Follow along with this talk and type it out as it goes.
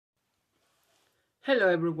Hello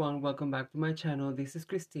everyone, welcome back to my channel. This is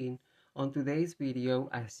Christine. On today's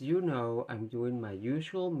video, as you know, I'm doing my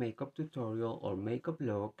usual makeup tutorial or makeup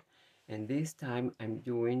look, and this time I'm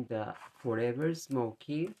doing the Forever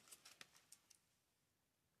Smoky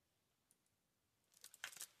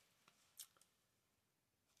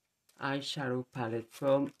eyeshadow palette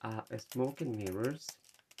from Smoke and Mirrors,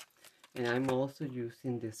 and I'm also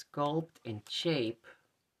using the Sculpt and Shape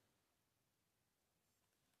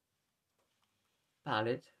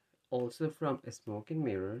palette, also from Smoke and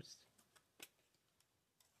Mirrors.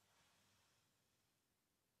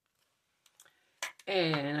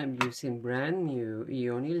 And I'm using brand new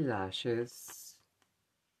Ioni lashes,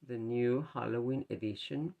 the new Halloween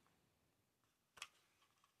edition.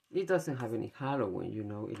 It doesn't have any Halloween, you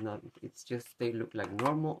know. It's just they look like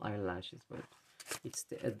normal eyelashes, but it's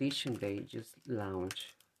the edition they just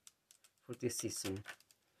launched for this season.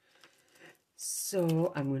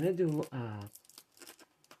 So I'm gonna do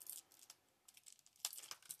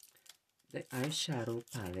the eyeshadow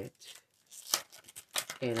palette,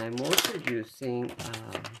 and I'm also using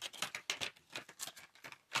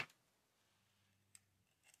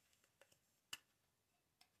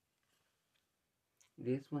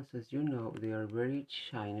these ones. As you know, they are very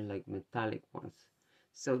shiny, like metallic ones.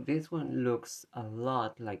 So this one looks a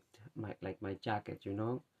lot like my jacket, you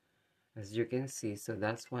know, as you can see. So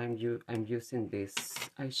that's why I'm using this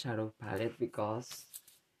eyeshadow palette, because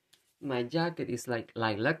my jacket is like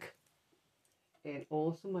lilac, and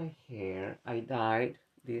also my hair I dyed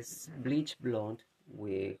this bleach blonde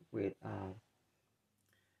with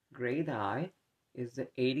gray dye. Is the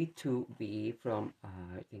 82B from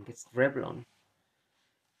I think it's Revlon,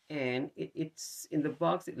 and it's in the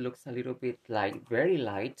box. It looks a little bit like very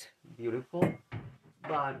light, beautiful,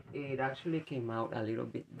 but it actually came out a little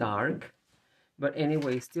bit dark. But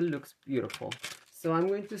anyway, still looks beautiful. So I'm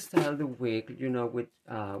going to style the wig, you know, with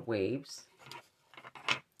waves,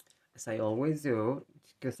 as I always do,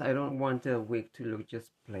 because I don't want the wig to look just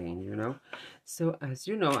plain, you know. So as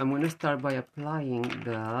you know, I'm going to start by applying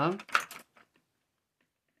the,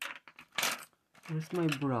 where's my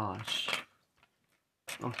brush?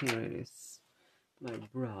 Oh, here it is, my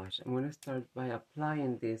brush. I'm going to start by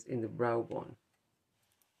applying this in the brow bone.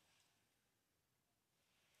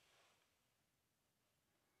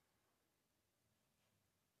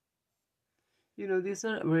 You know, these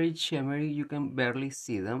are very shimmery, you can barely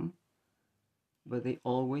see them, but they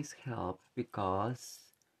always help, because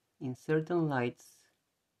in certain lights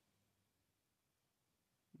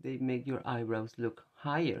they make your eyebrows look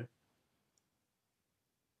higher.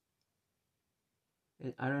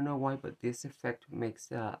 And I don't know why, but this effect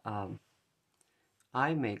makes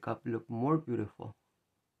eye makeup look more beautiful.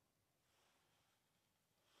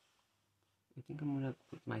 I think I'm gonna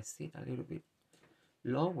put my seat a little bit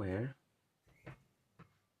lower,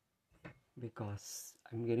 because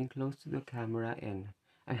I'm getting close to the camera and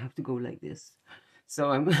I have to go like this. So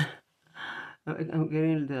I'm I'm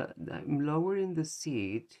getting I'm lowering the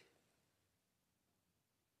seat,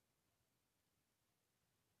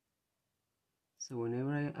 so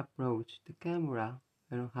whenever I approach the camera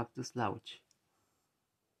I don't have to slouch.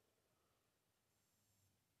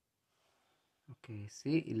 Okay,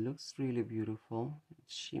 see, it looks really beautiful.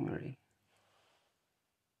 It's shimmery.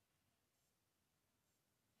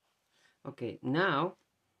 Okay, now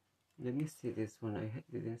let me see this one. I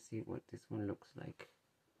didn't see what this one looks like.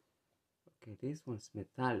 Okay, this one's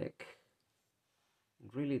metallic,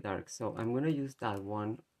 really dark, so I'm gonna use that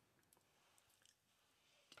one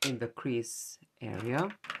in the crease area.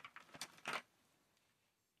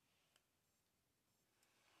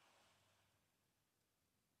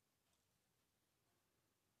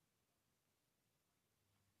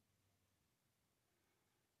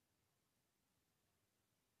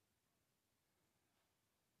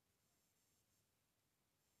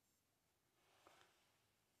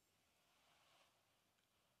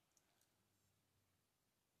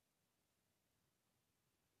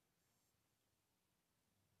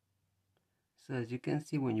 So as you can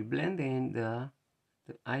see, when you blend in the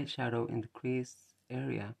eyeshadow in the crease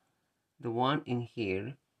area, the one in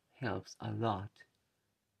here helps a lot.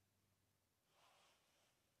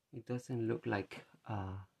 It doesn't look like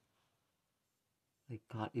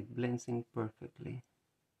God, it blends in perfectly.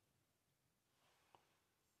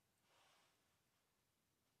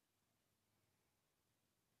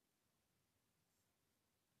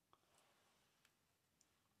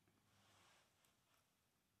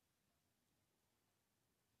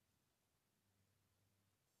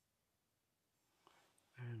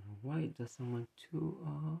 I don't know why it doesn't want to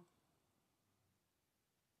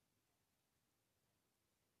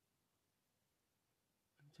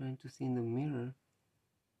I'm trying to see in the mirror.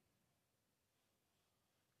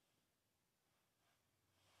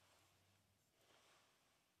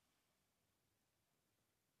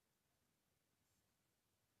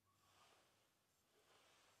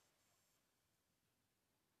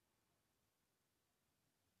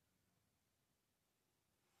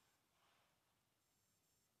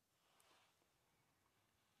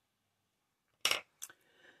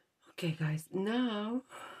 Okay guys, now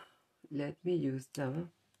let me use this one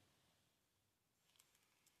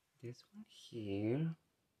here.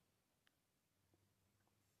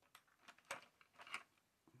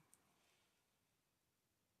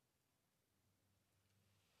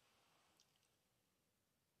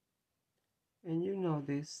 And you know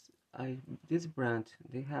this brand,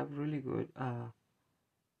 they have really good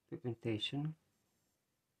pigmentation.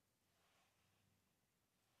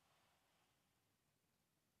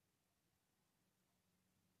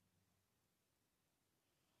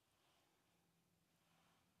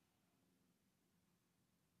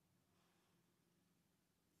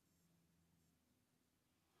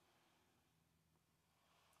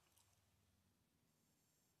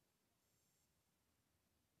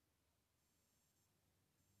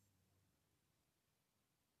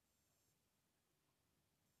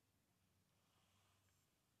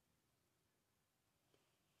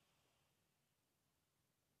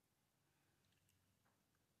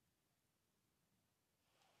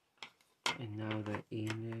 And now the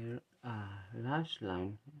inner lash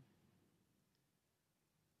line.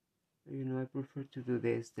 You know, I prefer to do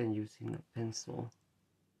this than using a pencil.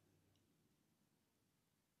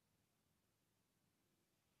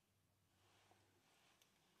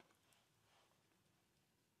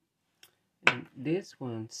 And these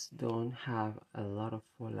ones don't have a lot of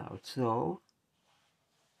fallout, so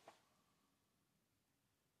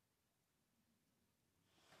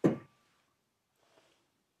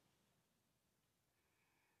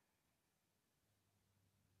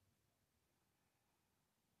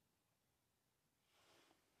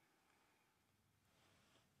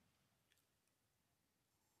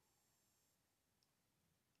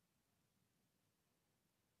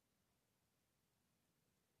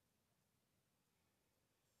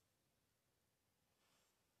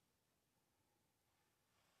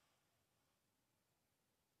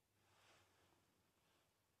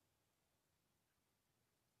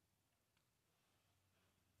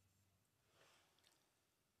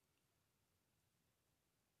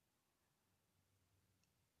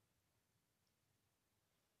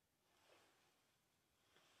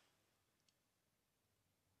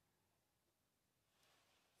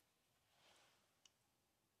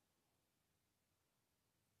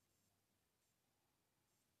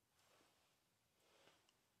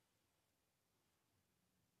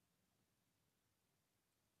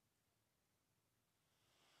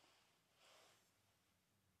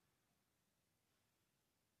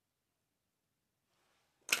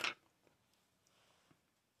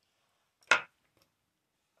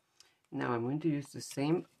now I'm going to use the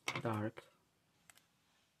same dark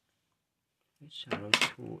shadow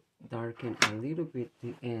to darken a little bit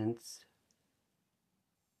the ends.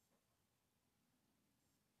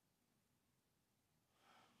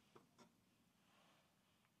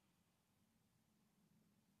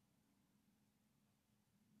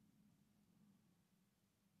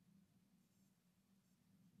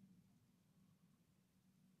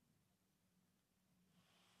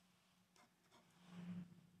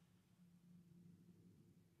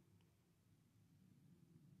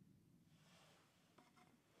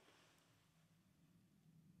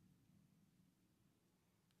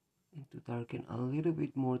 And to darken a little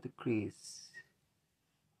bit more the crease.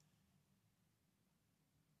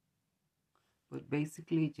 But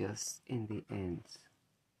basically just in the ends.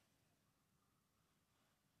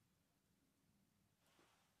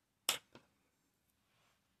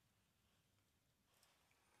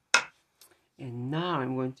 And now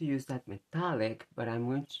I'm going to use that metallic, but I'm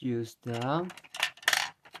going to use the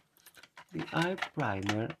eye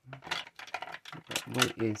primer.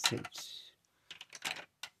 Where is it?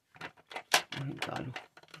 Oh my god.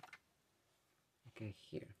 Okay,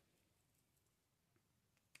 here.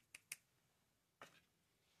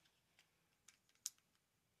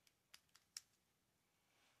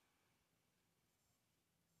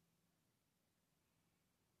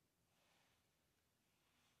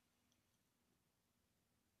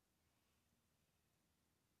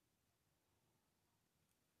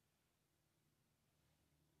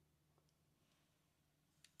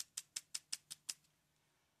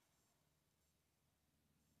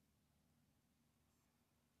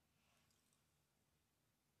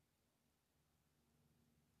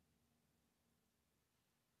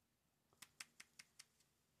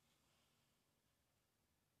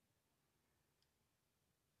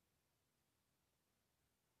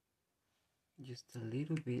 Just a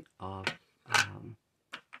little bit of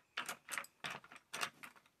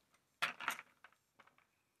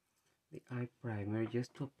the eye primer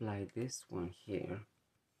just to apply this one here.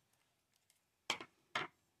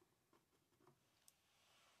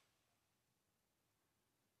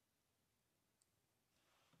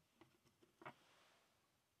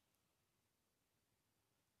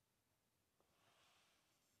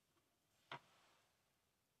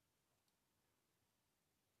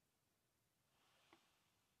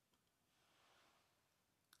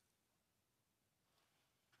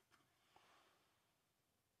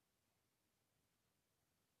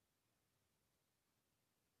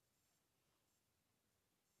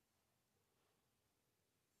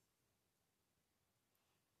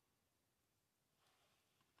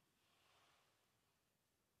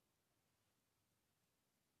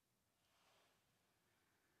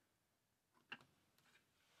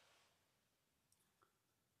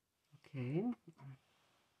 Okay.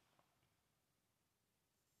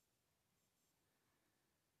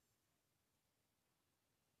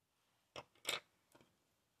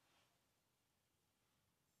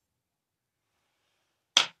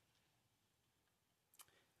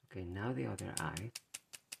 Okay, now the other eye.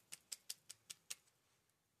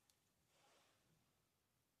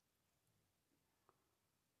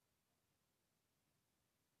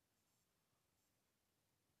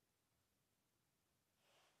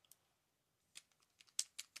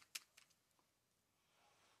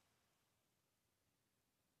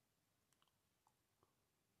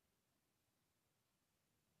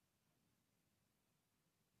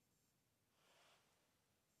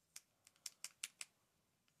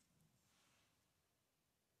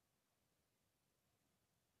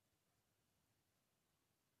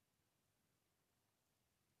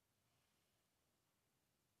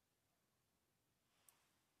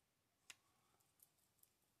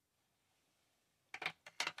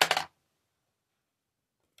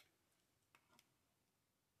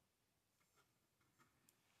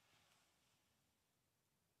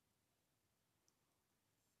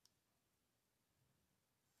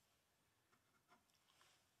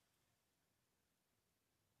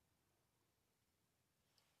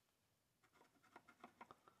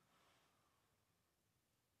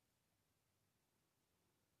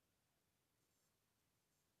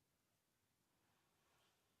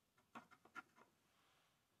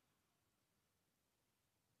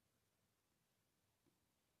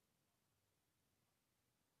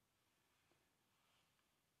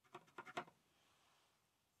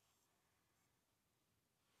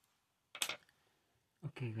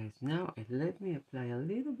 Okay guys, now let me apply a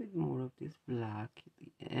little bit more of this black at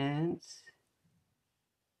the ends.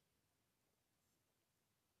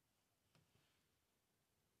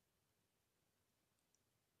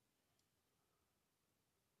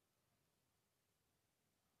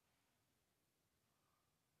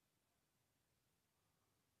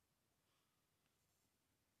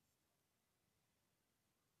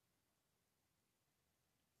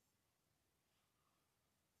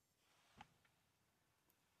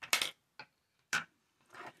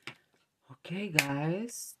 Okay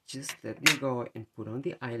guys, just let me go and put on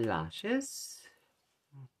the eyelashes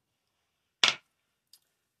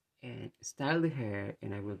and style the hair,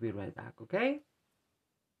 and I will be right back, okay?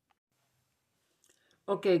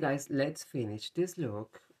 Okay guys, let's finish this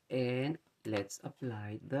look and let's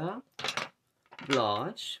apply the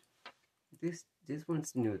blush. This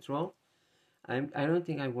one's neutral. I don't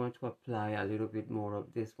think I want to apply a little bit more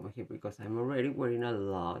of this one here because I'm already wearing a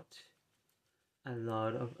lot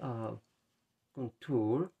of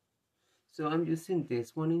contour. So I'm using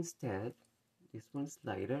this one instead. This one's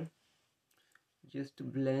lighter, just to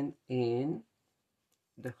blend in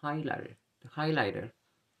the highlighter.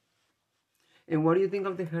 And what do you think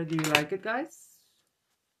of the hair? Do you like it, guys?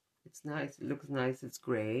 It's nice. It looks nice. It's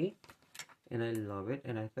gray, and I love it.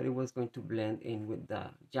 And I thought it was going to blend in with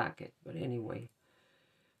the jacket, but anyway.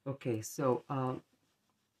 Okay, so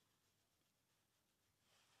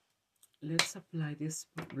let's apply this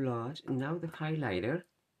blush. And now the highlighter.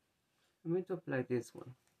 I'm going to apply this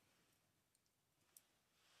one.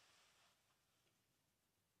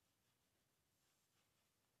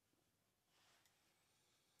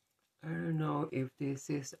 I don't know if this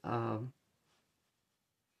is a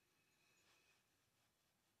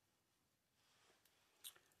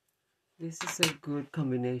good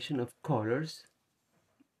combination of colors.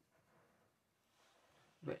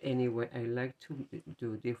 But anyway, I like to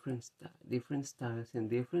do different styles and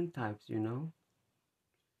different types, you know,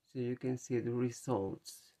 so you can see the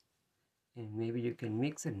results, and maybe you can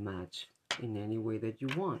mix and match in any way that you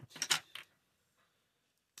want.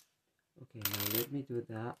 Okay, now let me do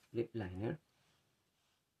the lip liner.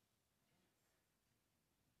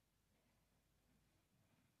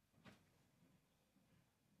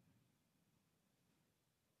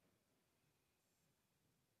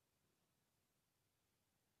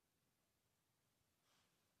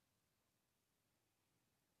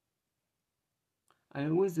 I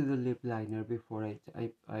always do the lip liner before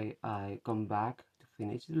I come back to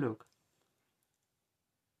finish the look.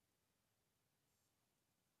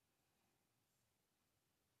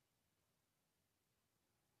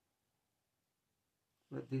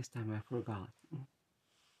 But this time I forgot.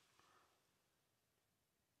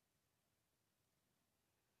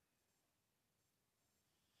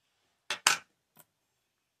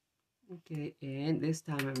 Okay, and this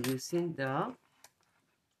time I'm using the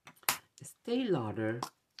Stay Lauder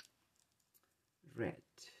red.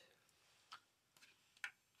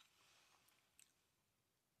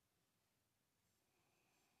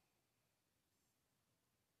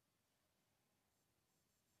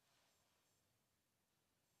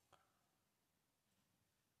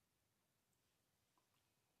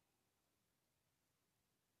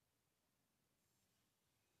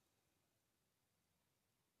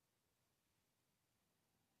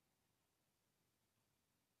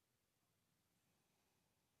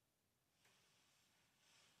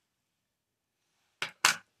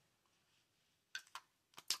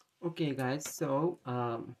 Okay, guys, so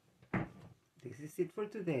this is it for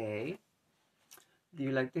today. Do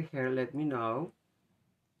you like the hair? Let me know.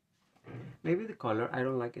 Maybe the color, I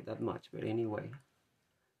don't like it that much, but anyway,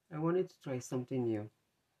 I wanted to try something new.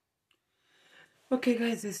 Okay,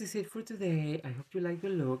 guys, this is it for today. I hope you like the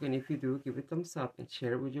look, and if you do, give it a thumbs up and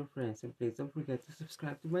share it with your friends. And please don't forget to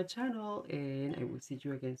subscribe to my channel, and I will see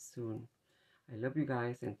you again soon. I love you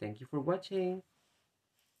guys, and thank you for watching.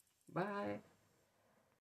 Bye.